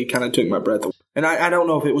legitimately kind of took my breath away. And I don't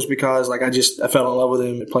know if it was because I fell in love with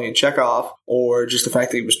him playing Chekhov, or just the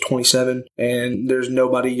fact that he was 27 and there's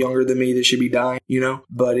nobody younger than me that should be dying,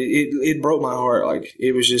 But it broke my heart.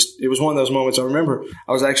 It was one of those moments. I remember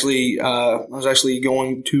I was actually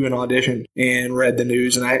going to an audition and read the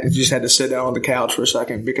news, and I just had to sit down on the couch for a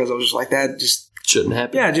second because I was just like, that just shouldn't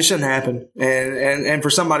happen. Yeah, it just shouldn't happen. And for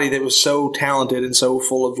somebody that was so talented and so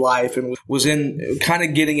full of life and was in kind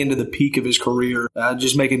of getting into the peak of his career,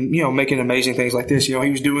 just making amazing things like this. He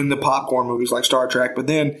was doing the popcorn movies like Star Trek, but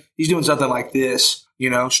then he's doing something like this.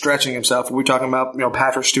 stretching himself. We're talking about,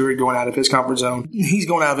 Patrick Stewart going out of his comfort zone. He's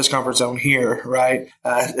going out of his comfort zone here, right?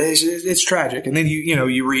 It's tragic. And then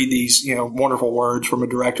you read these, wonderful words from a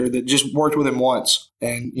director that just worked with him once.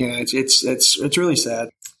 And, it's really sad.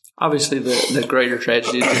 Obviously, the greater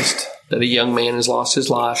tragedy is just that a young man has lost his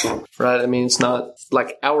life, right? I mean, it's not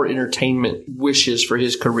like our entertainment wishes for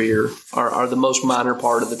his career are the most minor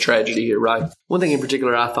part of the tragedy here, right? One thing in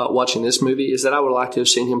particular I thought watching this movie is that I would like to have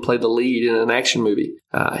seen him play the lead in an action movie.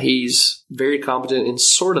 He's very competent in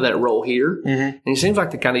sort of that role here. Mm-hmm. And he seems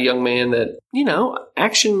like the kind of young man that,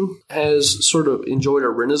 action has sort of enjoyed a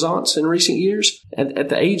renaissance in recent years. At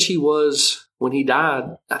the age he was when he died,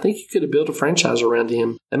 I think you could have built a franchise around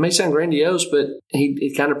him. That may sound grandiose, but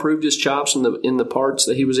he kind of proved his chops in the parts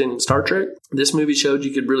that he was in Star Trek. This movie showed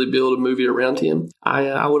you could really build a movie around him.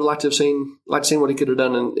 I would like to have seen what he could have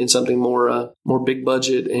done in something more big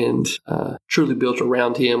budget and truly built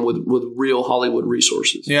around him with real Hollywood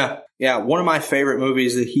resources. Yeah. Yeah, one of my favorite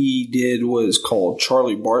movies that he did was called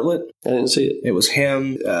Charlie Bartlett. I didn't see it. It was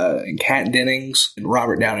him and Kat Dennings and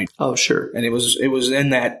Robert Downey. Oh, sure. And it was in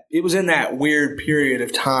that weird period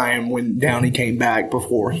of time when Downey came back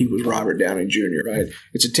before he was Robert Downey Jr. Right?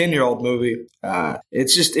 It's a 10-year-old movie.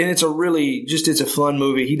 It's a fun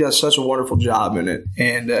movie. He does such a wonderful job in it,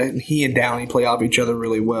 and he and Downey play off each other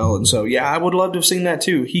really well. And so, yeah, I would love to have seen that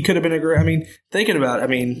too. He could have been a great. I mean, thinking about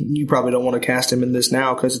it, you probably don't want to cast him in this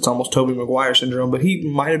now because it's almost Tobey Maguire syndrome, but he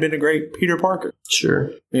might have been a great Peter Parker.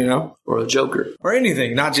 Sure. Or a Joker. Or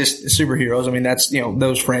anything, not just superheroes. I mean, that's,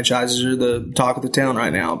 those franchises are the talk of the town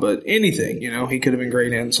right now, but anything, he could have been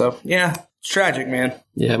great in. So, yeah, it's tragic, man.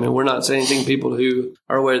 Yeah, we're not saying anything people who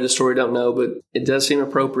are aware of the story don't know, but it does seem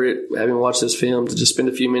appropriate, having watched this film, to just spend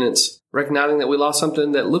a few minutes recognizing that we lost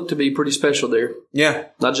something that looked to be pretty special there. Yeah.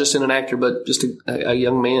 Not just in an actor, but just a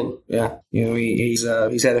young man. Yeah. He's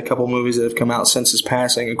had a couple movies that have come out since his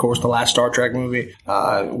passing. Of course, the last Star Trek movie.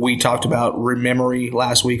 We talked about Rememory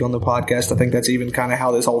last week on the podcast. I think that's even kind of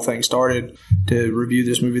how this whole thing started, to review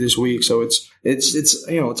this movie this week. So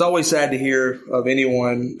it's always sad to hear of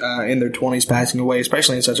anyone in their 20s passing away,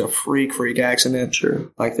 especially in such a freak accident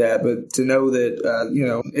like that. But to know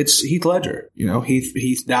that, it's Heath Ledger.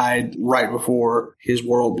 Heath died right before his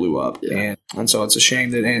world blew up. Yeah. And so it's a shame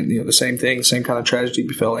that, the same kind of tragedy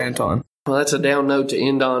befell Anton. Well, that's a down note to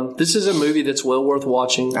end on. This is a movie that's well worth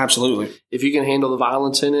watching. Absolutely. If you can handle the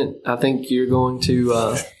violence in it, I think you're going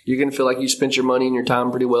to feel like you spent your money and your time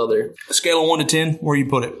pretty well there. A scale of 1 to 10, where you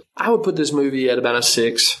put it? I would put this movie at about a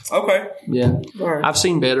 6. Okay. Yeah. All right. I've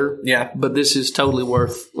seen better. Yeah. But this is totally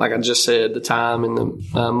worth, like I just said, the time and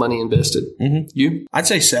the money invested. Mm-hmm. You? I'd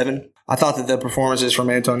say 7. I thought that the performances from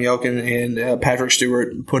Anton Yelchin and Patrick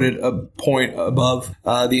Stewart put it a point above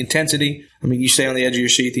the intensity. You stay on the edge of your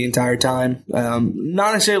seat the entire time.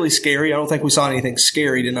 Not necessarily scary. I don't think we saw anything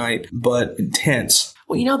scary tonight, but intense.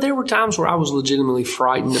 Well, there were times where I was legitimately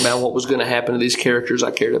frightened about what was going to happen to these characters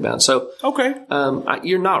I cared about. So, okay,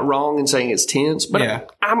 you're not wrong in saying it's tense, but yeah.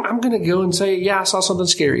 I'm going to go and say, yeah, I saw something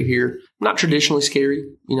scary here. Not traditionally scary,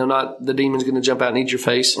 not the demon's going to jump out and eat your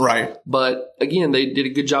face. Right. But again, they did a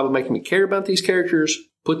good job of making me care about these characters,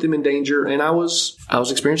 put them in danger, and I was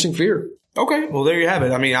experiencing fear. Okay, well, there you have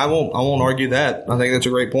it. I won't argue that. I think that's a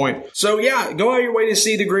great point. So, yeah, go out of your way to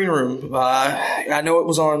see The Green Room. I know it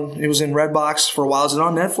was in Redbox for a while. Is it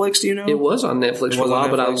on Netflix? Do you know? It was on Netflix for a while,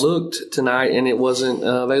 but I looked tonight and it wasn't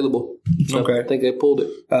available. So okay. I think they pulled it.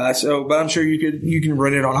 But I'm sure you can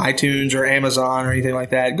rent it on iTunes or Amazon or anything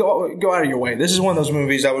like that. Go out of your way. This is one of those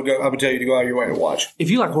movies I would tell you to go out of your way to watch. If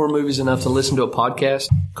you like horror movies enough to listen to a podcast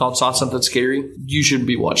called Saw Something Scary, you should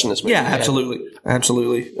be watching this movie. Yeah,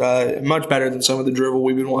 absolutely. Much better than some of the drivel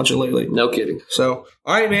we've been watching lately. No kidding. So,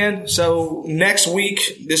 all right, man. So next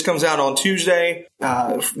week, this comes out on Tuesday.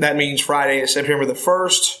 That means Friday is September the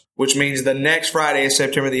 1st, which means the next Friday is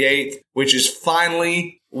September the 8th, which is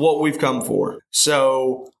finally what we've come for.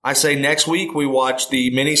 So I say next week we watch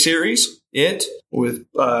the miniseries, It, with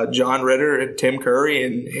John Ritter and Tim Curry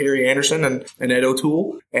and Harry Anderson and Ed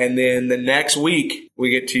O'Toole. And then the next week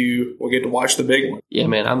we'll get to watch the big one. Yeah,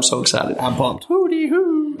 man, I'm so excited. I'm pumped.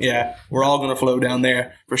 Hooty-hoo. Yeah, we're all going to flow down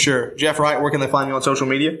there for sure. Jeff Wright, where can they find you on social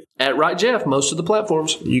media? At Wright Jeff, most of the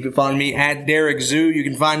platforms. You can find me at Derek Zoo. You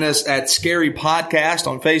can find us at Scary Podcast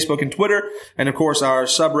on Facebook and Twitter. And of course, our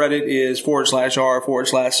subreddit is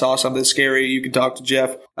 /r/Saw Something Scary. You can talk to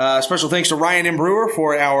Jeff. Special thanks to Ryan M. Brewer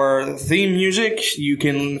for our theme music. You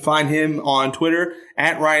can find him on Twitter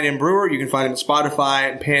at Ryan M. Brewer. You can find him at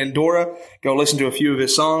Spotify and Pandora. Go listen to a few of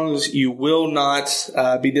his songs. You will not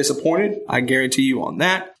be disappointed. I guarantee you on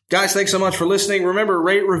that. Guys, thanks so much for listening. Remember,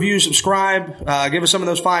 rate, review, subscribe. Give us some of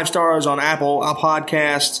those 5 stars on Apple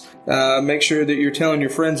Podcasts. Make sure that you're telling your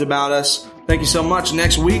friends about us. Thank you so much.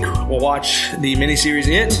 Next week, we'll watch the miniseries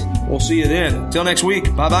It. We'll see you then. Until next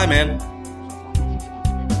week, bye-bye, man.